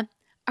mama.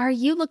 Are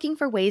you looking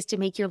for ways to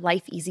make your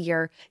life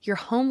easier, your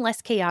home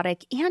less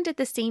chaotic, and at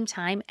the same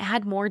time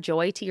add more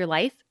joy to your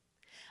life?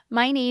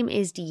 My name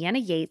is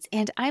Deanna Yates,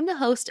 and I'm the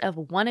host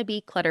of Wanna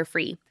Be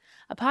Clutter-Free,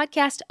 a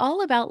podcast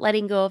all about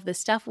letting go of the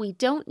stuff we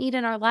don't need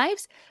in our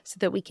lives so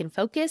that we can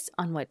focus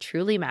on what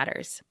truly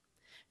matters.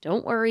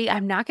 Don't worry,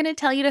 I'm not going to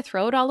tell you to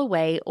throw it all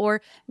away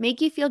or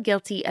make you feel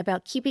guilty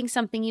about keeping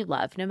something you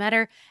love, no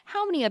matter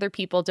how many other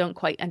people don't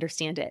quite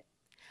understand it.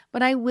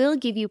 But I will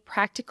give you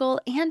practical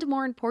and,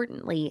 more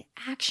importantly,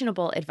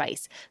 actionable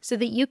advice so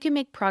that you can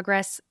make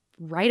progress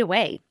right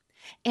away.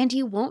 And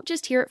you won't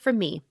just hear it from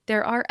me.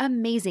 There are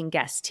amazing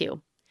guests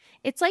too.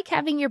 It's like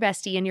having your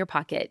bestie in your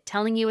pocket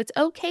telling you it's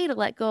okay to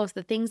let go of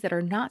the things that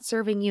are not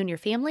serving you and your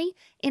family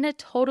in a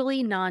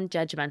totally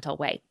non-judgmental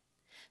way.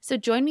 So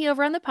join me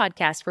over on the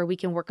podcast where we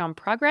can work on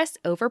progress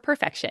over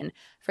perfection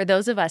for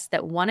those of us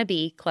that want to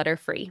be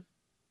clutter-free.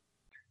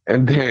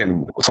 And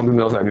then something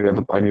else I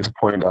need to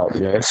point out,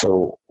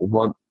 So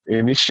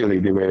initially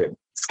they were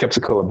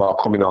skeptical about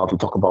coming out to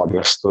talk about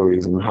their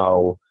stories and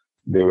how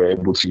they were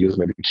able to use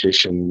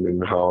medication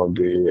and how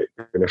they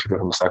benefited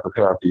from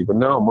psychotherapy. But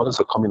now mothers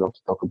are coming up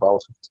to talk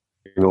about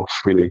it,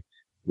 freely,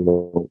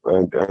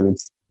 and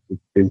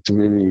it's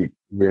really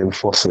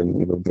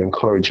reinforcing,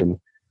 encouraging,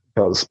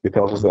 because it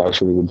tells us that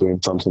actually we're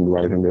doing something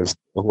right, and there's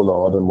a whole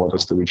lot of other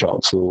mothers to reach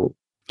out to.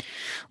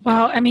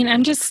 Well,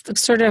 I'm just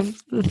sort of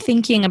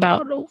thinking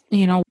about,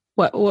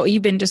 what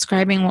you've been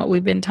describing, what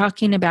we've been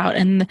talking about,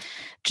 and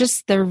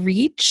just the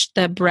reach,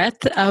 the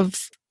breadth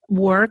of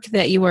work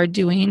that you are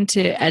doing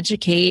to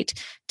educate,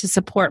 to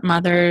support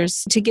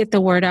mothers, to get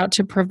the word out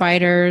to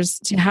providers,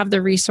 to have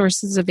the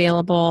resources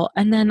available.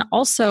 And then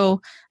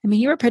also,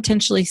 you are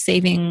potentially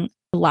saving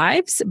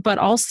lives, but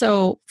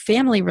also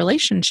family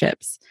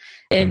relationships.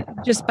 And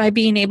just by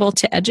being able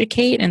to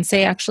educate and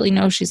say, actually,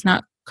 no, she's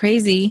not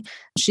crazy,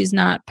 she's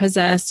not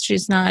possessed,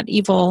 she's not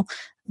evil.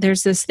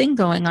 There's this thing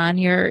going on.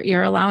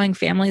 You're allowing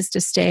families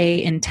to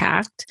stay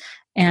intact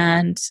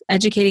and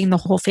educating the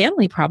whole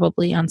family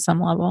probably on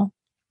some level.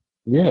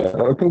 Yeah,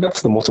 I think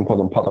that's the most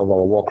important part of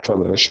our work,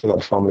 trying to ensure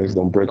that families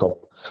don't break up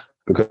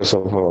because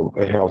of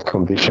a health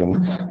condition.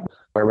 Mm-hmm.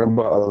 I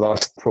remember our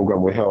last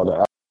program we held,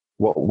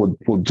 what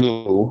would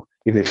do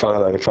if they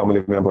found out a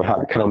family member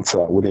had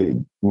cancer? Would they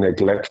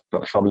neglect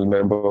that family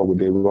member? Would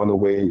they run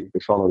away if they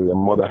found out their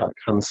mother had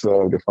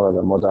cancer? If they found out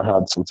their mother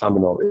had some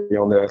terminal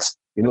illness?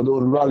 They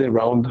would rally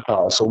around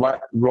her. So why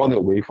run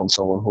away from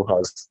someone who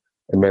has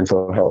a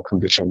mental health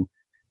condition?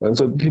 And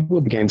so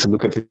people began to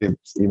look at it,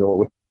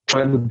 we're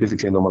trying to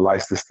basically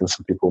normalize this thing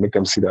to people, make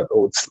them see that,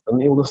 it's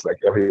an illness like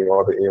every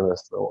other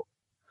illness,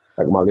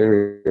 like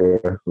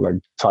malaria, like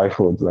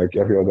typhoid, like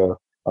every other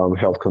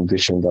health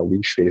condition that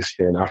we face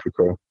here in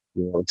Africa.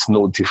 It's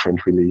no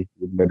different really.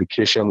 With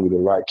medication, with the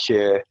right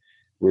care,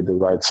 with the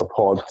right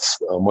support,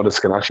 mothers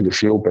can actually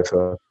feel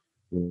better.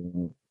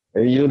 And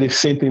they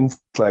say things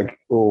like,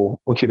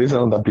 this is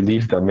another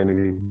belief that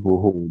many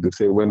people hold. They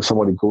say when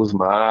somebody goes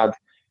mad,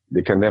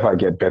 they can never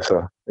get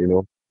better.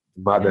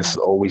 Madness is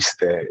always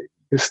there.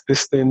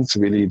 These things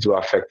really do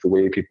affect the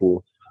way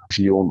people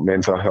view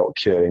mental health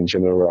care in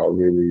general,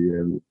 really,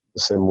 and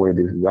that's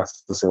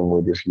the same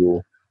way they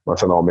view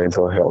maternal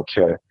mental health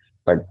care.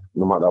 Like,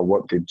 no matter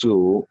what they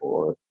do,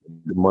 or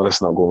the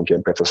mother's not going to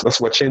get better. So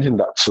we're changing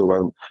that too,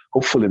 and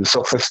hopefully the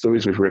success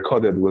stories we've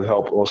recorded will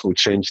help also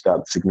change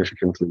that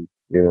significantly,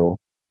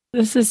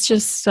 This is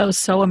just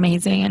so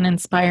amazing and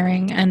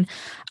inspiring. And,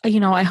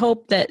 I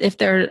hope that if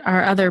there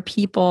are other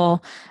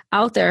people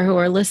out there who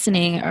are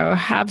listening or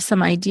have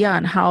some idea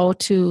on how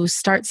to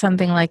start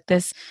something like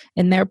this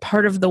in their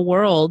part of the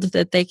world,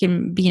 that they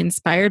can be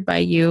inspired by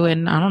you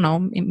and, I don't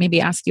know,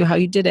 maybe ask you how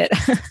you did it.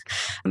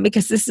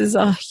 Because this is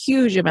a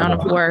huge amount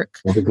of work.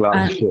 I'll be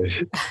glad to share.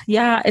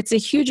 Yeah, it's a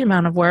huge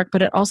amount of work,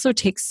 but it also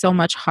takes so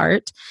much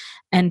heart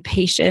and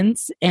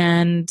patience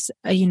and,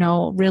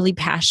 really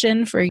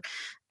passion for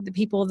the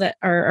people that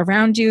are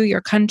around you, your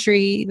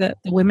country, the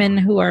women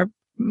who are,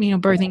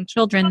 birthing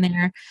children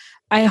there.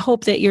 I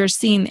hope that you're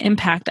seeing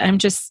impact. I'm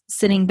just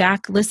sitting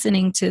back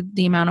listening to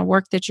the amount of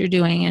work that you're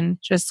doing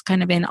and just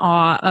kind of in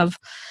awe of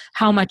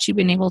how much you've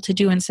been able to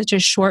do in such a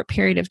short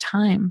period of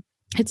time.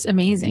 It's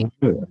amazing.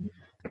 Thank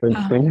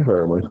you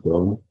very much,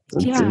 Dawn.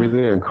 It's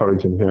really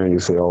encouraging hearing you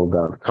say all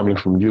that. Coming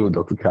from you,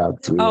 Dr. Kat,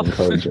 it's really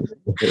encouraging.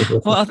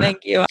 Well,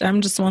 thank you.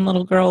 I'm just one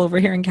little girl over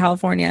here in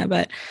California.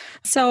 I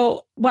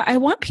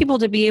want people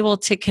to be able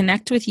to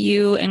connect with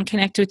you and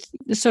connect with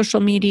the social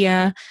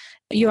media.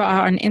 You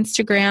are on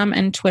Instagram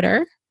and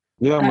Twitter.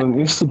 Yeah, I'm on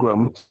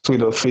Instagram,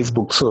 Twitter,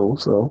 Facebook too.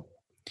 So.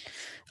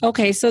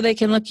 Okay, so they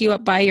can look you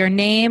up by your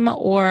name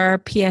or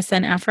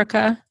PSN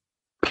Africa?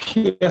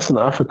 PSN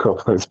Africa,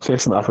 please.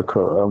 PSN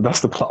Africa.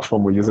 That's the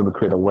platform we're using to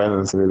create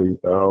awareness, really.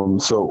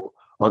 So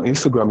on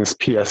Instagram is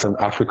PSN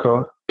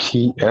Africa,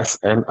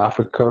 PSN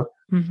Africa.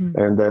 Mm-hmm.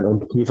 And then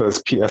on Twitter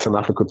is PSN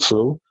Africa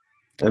too.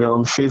 And then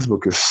on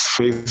Facebook is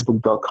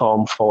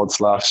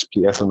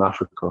facebook.com/PSN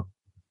Africa.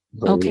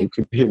 So okay. You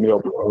could hit me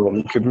up.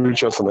 You could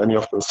reach us on any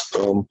of those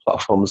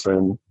platforms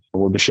and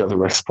we'll be sure to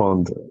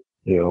respond,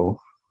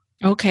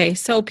 Okay.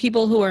 So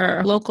people who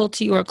are local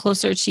to you or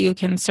closer to you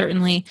can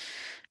certainly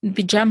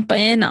jump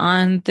in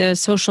on the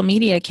social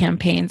media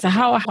campaigns.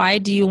 Why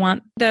do you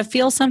want the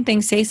Feel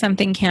Something, Say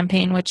Something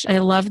campaign, which I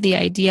love the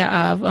idea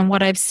of? And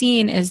what I've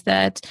seen is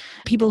that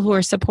people who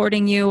are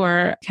supporting you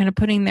are kind of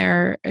putting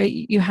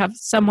you have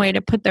some way to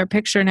put their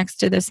picture next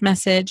to this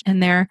message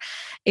and they're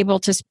able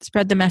to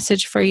spread the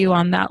message for you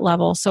on that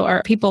level. So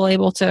are people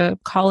able to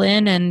call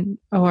in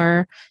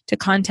or to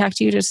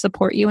contact you to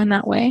support you in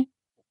that way?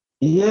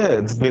 Yeah,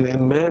 it's been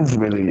immense,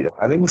 really.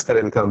 I think we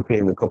started the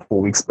campaign a couple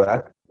of weeks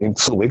back. In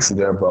 2 weeks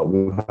there, but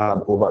we've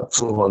had over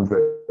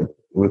 200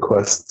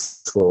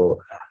 requests for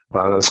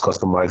banners,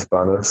 customized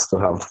banners to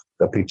have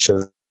the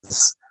pictures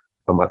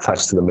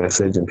attached to the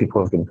message, and people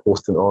have been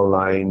posting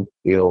online,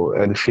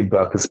 and the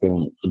feedback has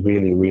been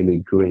really, really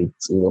great.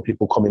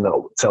 People coming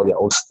out, tell their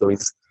own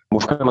stories.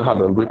 We've kind of had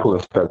a ripple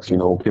effect,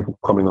 people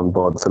coming on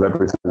board,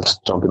 celebrities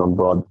jumping on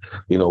board,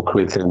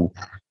 creating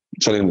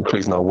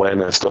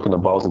awareness, talking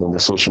about it on the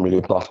social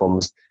media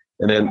platforms.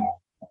 And then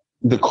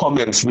the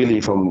comments really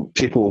from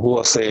people who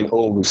are saying,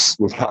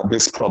 we've had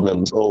these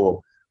problems,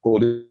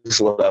 this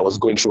is what I was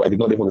going through. I did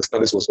not even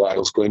understand this was what I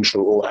was going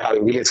through, I had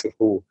a relative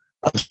who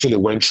actually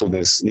went through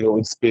this.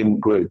 It's been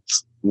great.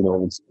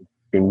 It's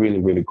been really,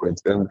 really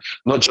great. And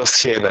not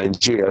just here in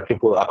Nigeria,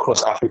 people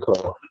across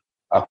Africa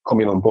are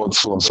coming on board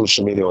too on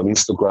social media, on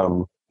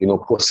Instagram,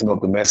 posting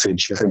up the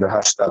message, using the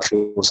hashtag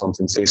Feel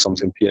Something, Say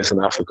Something,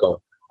 PSN Africa,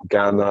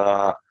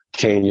 Ghana,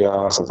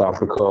 Kenya, South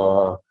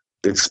Africa.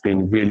 It's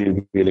been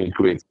really, really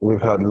great.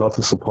 We've had lots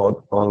of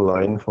support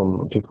online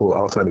from people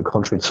outside the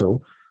country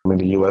too. In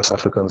the US,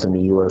 Africans in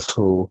the US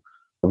who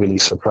are really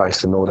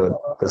surprised to know that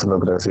there's an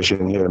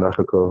organization here in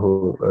Africa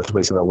who is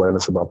raising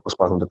awareness about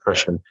postpartum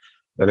depression.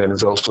 And then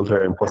it's also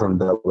very important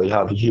that we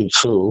have you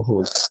too,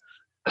 who's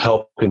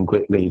helping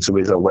greatly to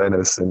raise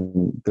awareness.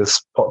 And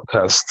this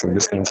podcast and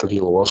this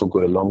interview will also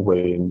go a long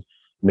way in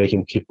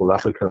making people,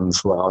 Africans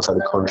who are outside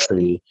the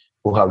country,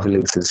 who have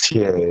relatives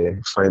here,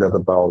 find out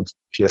about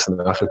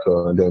PSN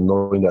Africa, and then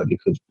knowing that they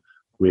could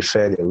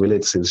refer their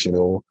relatives,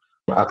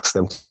 ask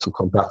them to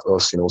contact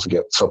us, to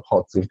get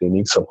support if they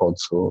need support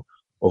to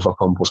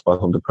overcome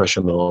postpartum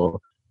depression or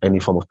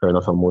any form of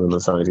perinatal mood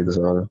anxiety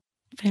disorder.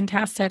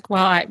 Fantastic.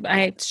 Well,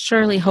 I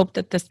surely hope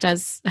that this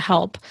does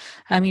help.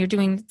 You're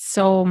doing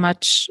so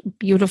much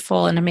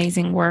beautiful and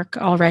amazing work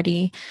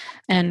already.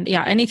 And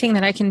anything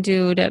that I can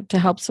do to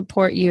help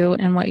support you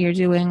and what you're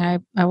doing, I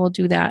will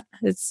do that.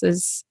 This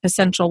is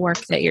essential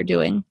work that you're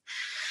doing.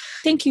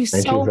 Thank you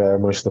Thank you very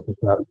much, Dr.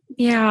 Kat.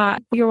 Yeah,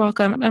 you're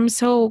welcome. I'm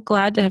so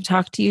glad to have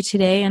talked to you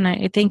today. And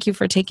I thank you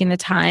for taking the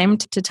time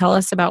to tell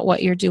us about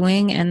what you're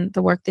doing and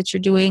the work that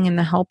you're doing and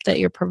the help that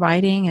you're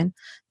providing. And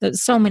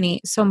so many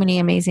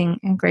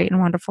amazing and great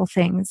and wonderful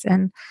things.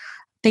 And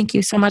thank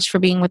you so much for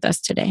being with us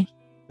today.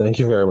 Thank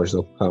you very much,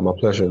 Dr. Kat. My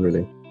pleasure,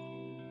 really.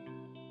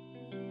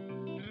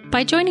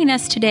 By joining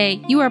us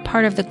today, you are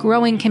part of the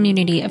growing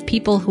community of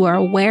people who are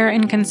aware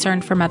and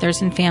concerned for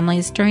mothers and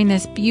families during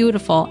this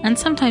beautiful and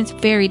sometimes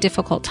very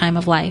difficult time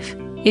of life.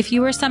 If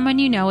you or someone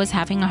you know is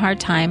having a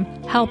hard time,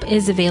 help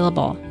is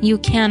available. You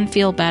can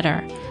feel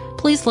better.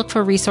 please look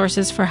for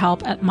resources for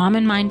help at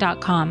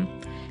momandmind.com.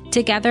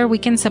 Together, we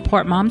can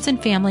support moms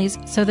and families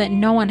so that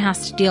no one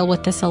has to deal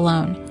with this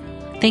alone.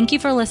 Thank you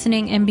for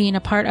listening and being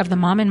a part of the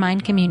Mom and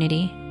Mind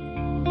community.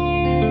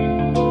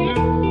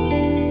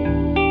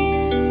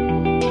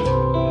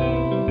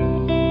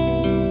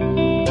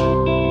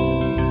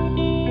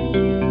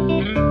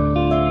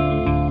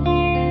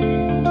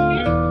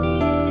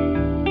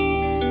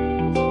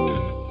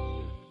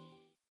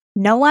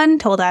 No one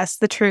told us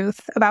the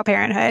truth about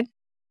parenthood.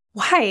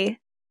 Why?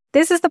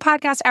 This is the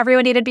podcast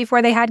everyone needed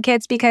before they had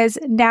kids, because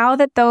now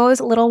that those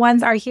little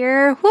ones are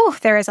here,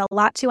 there is a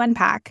lot to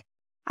unpack.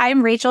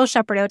 I'm Rachel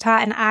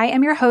Shepardota, and I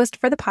am your host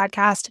for the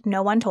podcast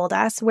No One Told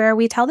Us, where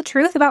we tell the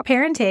truth about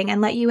parenting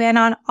and let you in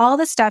on all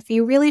the stuff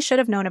you really should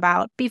have known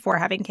about before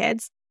having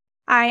kids.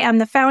 I am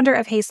the founder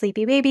of Hey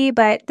Sleepy Baby,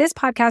 but this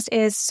podcast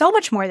is so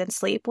much more than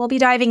sleep. We'll be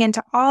diving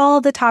into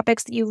all the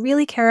topics that you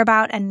really care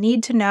about and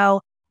need to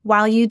know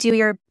while you do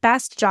your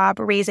best job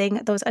raising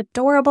those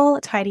adorable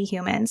tiny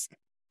humans.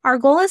 Our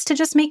goal is to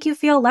just make you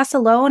feel less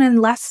alone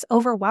and less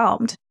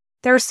overwhelmed.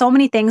 There are so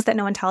many things that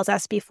no one tells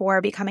us before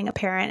becoming a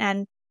parent,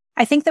 and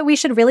I think that we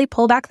should really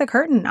pull back the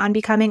curtain on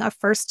becoming a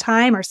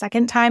first-time or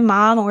second-time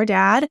mom or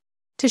dad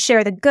to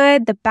share the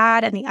good, the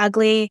bad, and the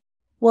ugly.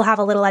 We'll have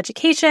a little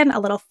education,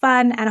 a little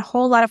fun, and a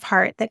whole lot of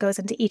heart that goes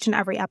into each and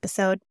every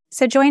episode.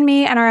 So join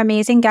me and our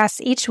amazing guests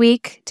each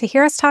week to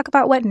hear us talk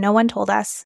about what no one told us.